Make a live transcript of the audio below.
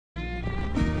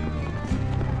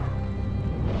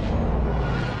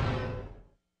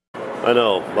I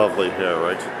know, lovely hair,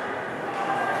 right?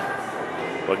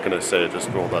 What can I say? I just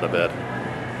rolled out of bed.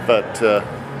 But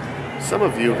some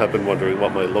of you have been wondering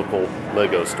what my local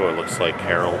Lego store looks like,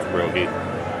 Harold, Rogie.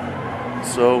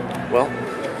 So, well,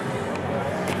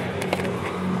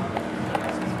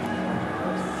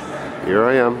 here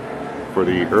I am for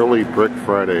the early Brick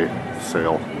Friday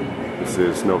sale. This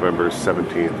is November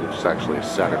 17th, which is actually a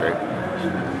Saturday.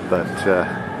 But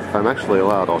if I'm actually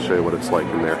allowed, I'll show you what it's like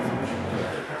in there.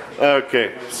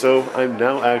 Okay, so I'm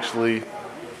now actually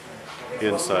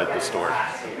inside the store.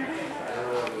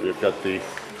 We've got the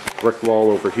brick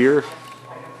wall over here.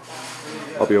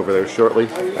 I'll be over there shortly.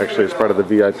 Actually, as part of the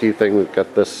VIP thing, we've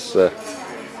got this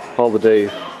holiday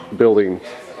building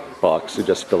box. You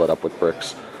just fill it up with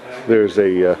bricks. There's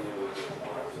a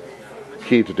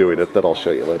key to doing it that I'll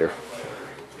show you later.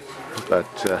 But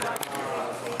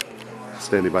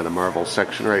standing by the marble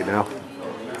section right now.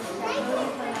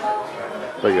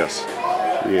 But yes,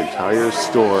 the entire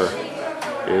store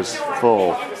is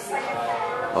full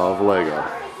of Lego.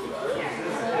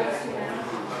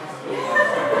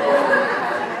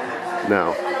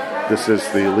 Now, this is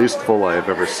the least full I have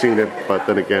ever seen it, but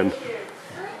then again,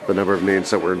 the number of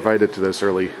names that were invited to this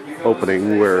early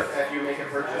opening were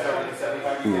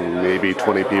maybe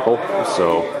 20 people,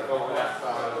 so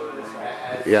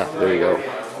yeah, there you go.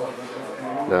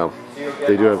 Now,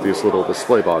 they do have these little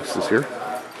display boxes here.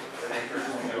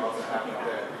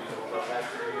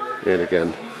 And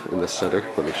again, in the center,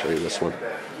 let me show you this one.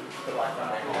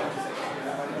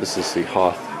 This is the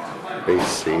Hoth base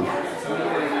scene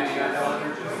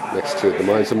next to the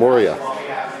Mines of Moria.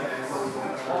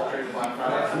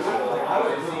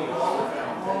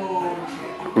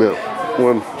 Now,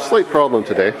 one slight problem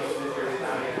today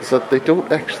is that they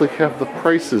don't actually have the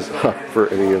prices up for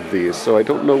any of these, so I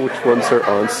don't know which ones are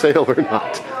on sale or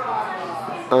not.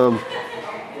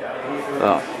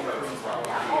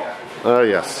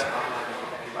 Yes.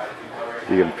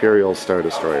 The Imperial Star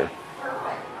Destroyer.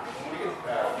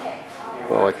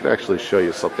 Well, I can actually show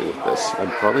you something with this. I'm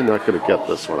probably not going to get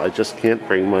this one. I just can't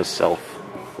bring myself.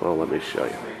 Well, let me show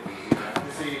you.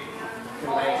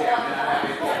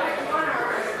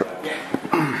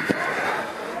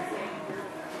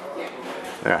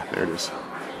 Yeah, there it is.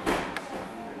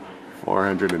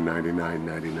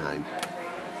 $499.99.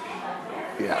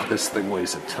 Yeah, this thing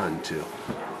weighs a ton too.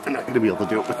 I'm not going to be able to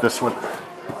do it with this one.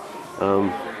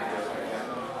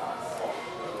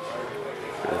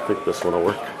 I think this one will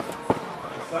work.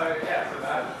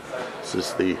 This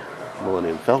is the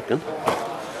Millennium Falcon.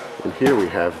 And here we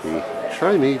have the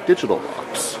Try Me digital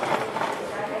box.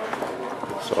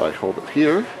 So I hold it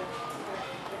here.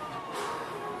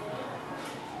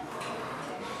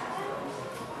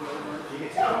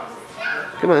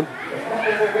 Come on. I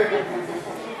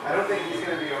don't think he's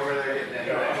going to be over there getting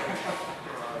anyway.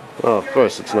 Oh, of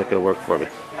course, it's not going to work for me.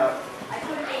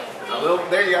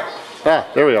 There you go. Ah,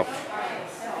 there we go.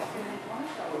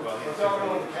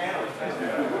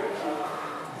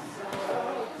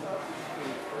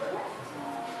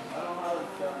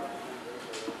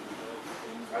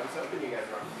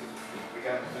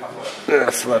 Yeah,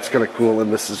 so that's kind of cool,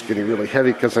 and this is getting really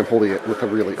heavy because I'm holding it with a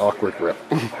really awkward grip.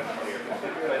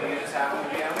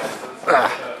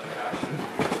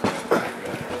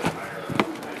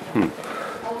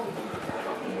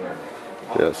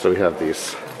 Yeah, so we have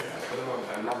these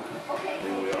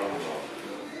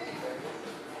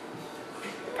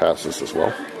passes as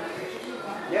well.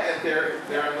 Yeah, if they're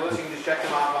listening, just check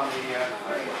them off on the.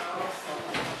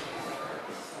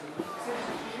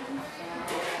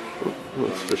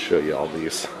 Let's just show you all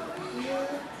these.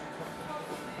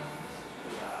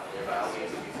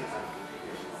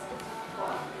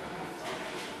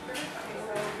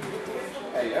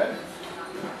 Hey, good.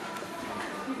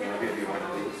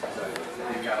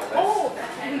 Oh,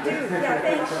 we do. Yeah,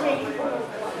 thanks, Shane.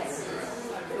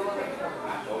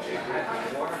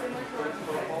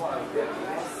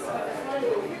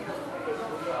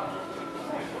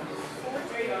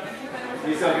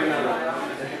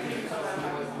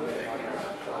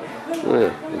 Oh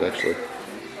yeah, it actually.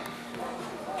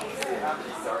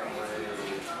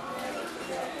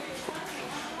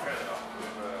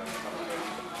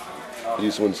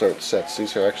 These ones aren't sets.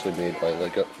 These are actually made by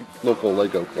Lego, local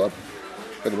Lego club,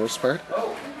 for the most part.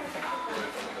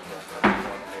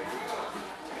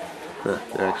 They're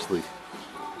actually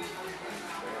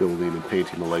building and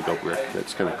painting a Lego brick.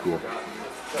 That's kind of cool.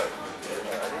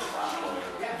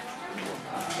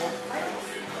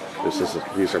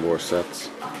 These are more sets.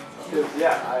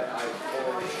 Yeah,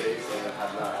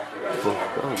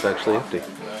 Oh, it's actually empty.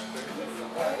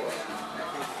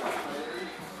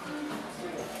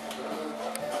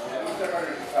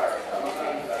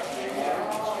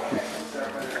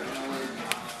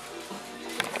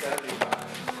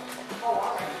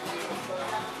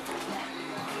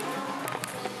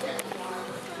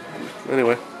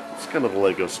 Anyway, it's kind of the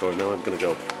Lego store. Now I'm going to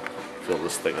go fill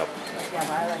this thing up.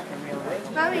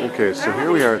 Okay, so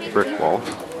here we are at the brick wall.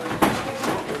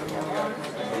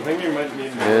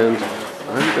 And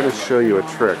I'm going to show you a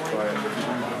trick.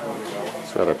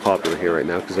 It's rather popular here right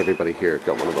now because everybody here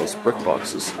got one of those brick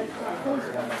boxes.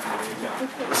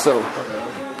 So,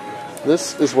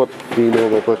 this is what the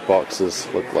normal brick boxes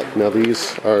look like. Now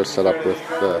these are set up with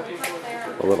a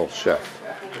little shelf.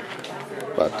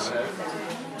 But,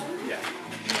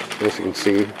 as you can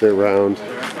see, they're round.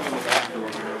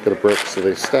 Got a brick so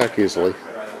they stack easily.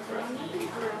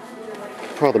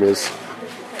 The problem is,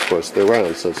 of course, they're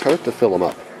round, so it's hard to fill them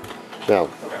up. Now,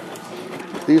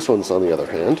 these ones, on the other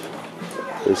hand,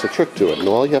 there's a trick to it, and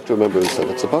all you have to remember is that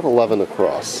it's about 11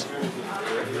 across.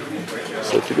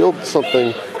 So to build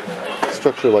something,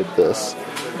 structure like this,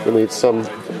 you'll need some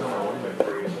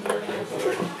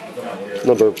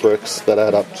number of bricks that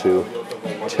add up to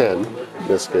 10. In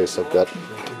this case, I've got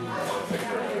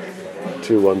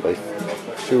two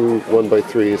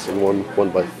 1x3s and one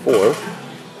 1x4.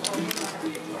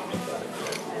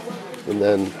 And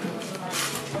then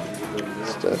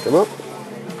stack them up.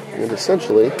 And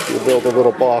essentially, you build a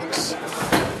little box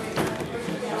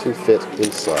to fit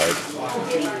inside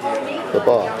the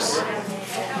box.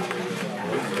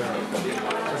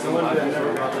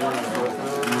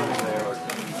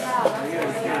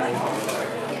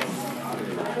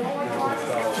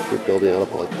 You're building it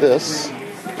up like this.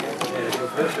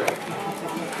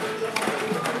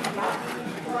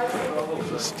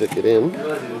 Just stick it in.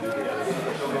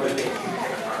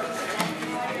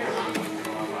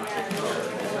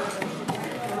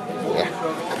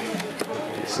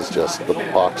 This is just the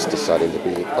box deciding to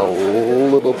be a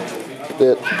little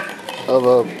bit of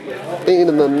a pain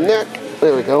in the neck.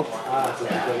 There we go.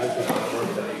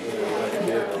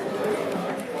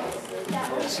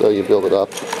 So you build it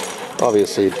up.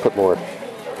 Obviously you'd put more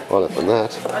on it than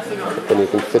that. But then you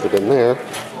can fit it in there.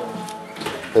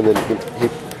 And then you can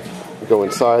go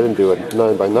inside and do a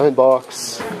 9x9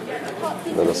 box.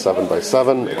 And then a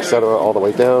 7x7, etc. all the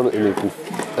way down. And you can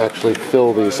actually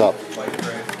fill these up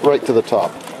right to the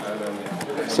top.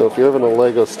 So if you're ever in a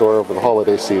Lego store over the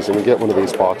holiday season and get one of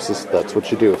these boxes, that's what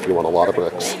you do if you want a lot of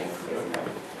bricks.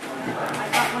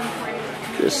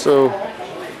 Okay, so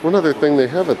one other thing they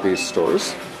have at these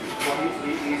stores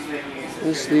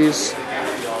is these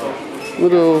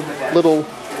little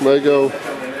Lego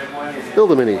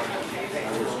Build-A-Mini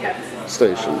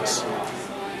stations.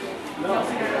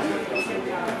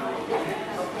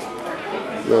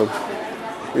 Now,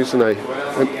 the reason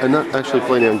I'm not actually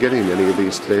planning on getting any of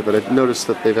these today, but I've noticed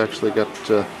that they've actually got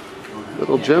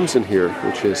little gems in here,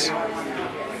 which is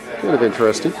kind of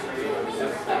interesting.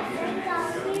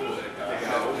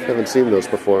 Haven't seen those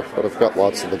before, but I've got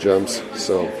lots of the gems,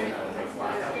 so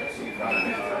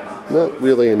not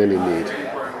really in any need.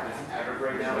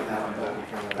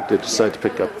 I did decide to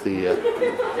pick up the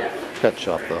pet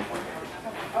shop, though.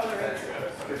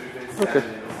 Okay.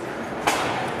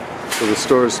 So the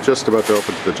store is just about to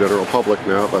open to the general public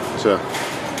now, but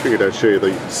figured I'd show you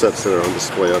the sets that are on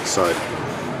display outside.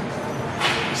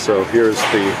 So here's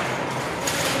the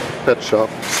pet shop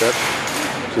set,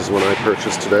 which is one I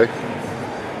purchased today.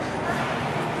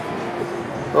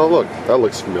 Oh look, that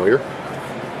looks familiar.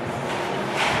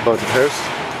 Haunted house.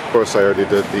 Of course I already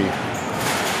did the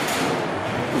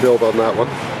build on that one.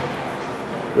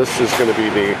 This is going to be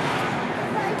the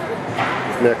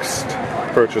next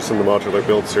purchase in the modular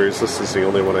build series. This is the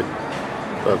only one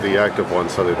of the active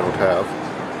ones that I don't have.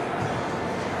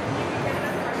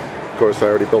 Of course I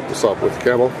already built this up with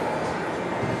Camel.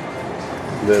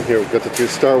 And then here we've got the two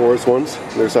Star Wars ones.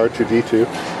 There's R2-D2.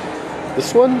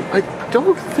 This one I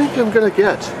don't think I'm gonna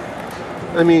get.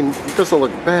 I mean, it doesn't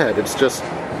look bad, it's just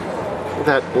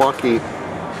that blocky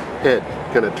head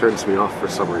kind of turns me off for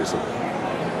some reason.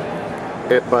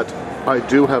 But I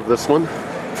do have this one.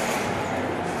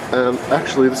 And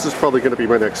actually, this is probably going to be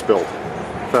my next build.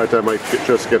 In fact, I might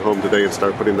just get home today and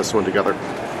start putting this one together.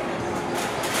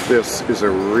 This is a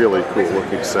really cool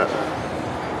looking set.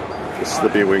 This is the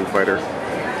B-Wing fighter.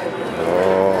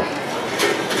 Oh,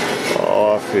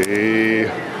 coffee.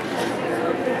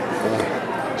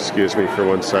 Excuse me for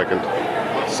 1 second.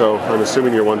 So, I'm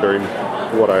assuming you're wondering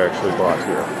what I actually bought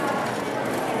here.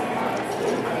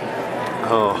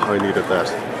 Oh, I needed that.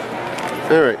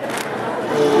 Alright.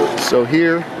 So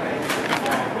here,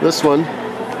 this one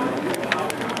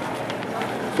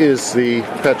is the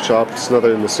pet shop. It's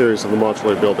another in the series of the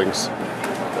modular buildings.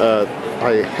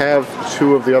 I have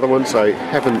two of the other ones. I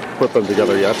haven't put them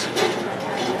together yet.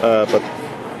 But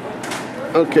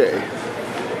okay.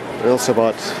 I also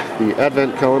bought the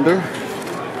advent calendar.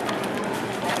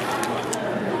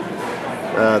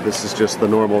 This is just the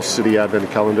normal city advent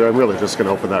calendar. I'm really just going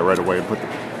to open that right away and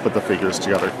put the figures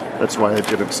together. That's why I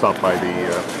didn't stop by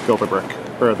the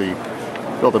Build-A-Brick, or the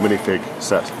Build-A-Minifig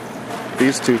set.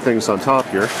 These two things on top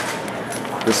here,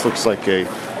 this looks like a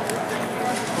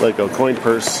Lego coin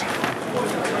purse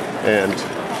and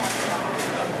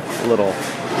a little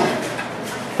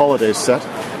holiday set.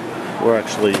 Were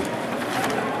actually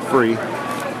free,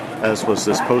 as was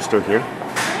this poster here.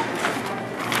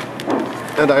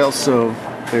 And I also,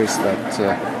 there's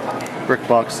that brick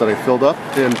box that I filled up,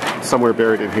 and somewhere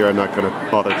buried in here, I'm not going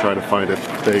to bother trying to find it.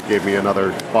 They gave me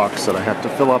another box that I have to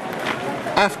fill up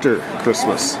after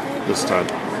Christmas this time.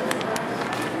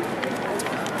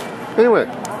 Anyway,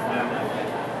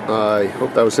 I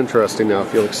hope that was interesting. Now,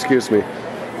 if you'll excuse me,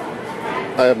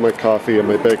 I have my coffee and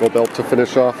my bagel belt to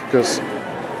finish off because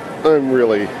I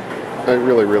really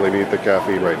need the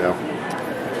caffeine right now.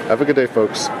 Have a good day,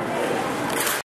 folks.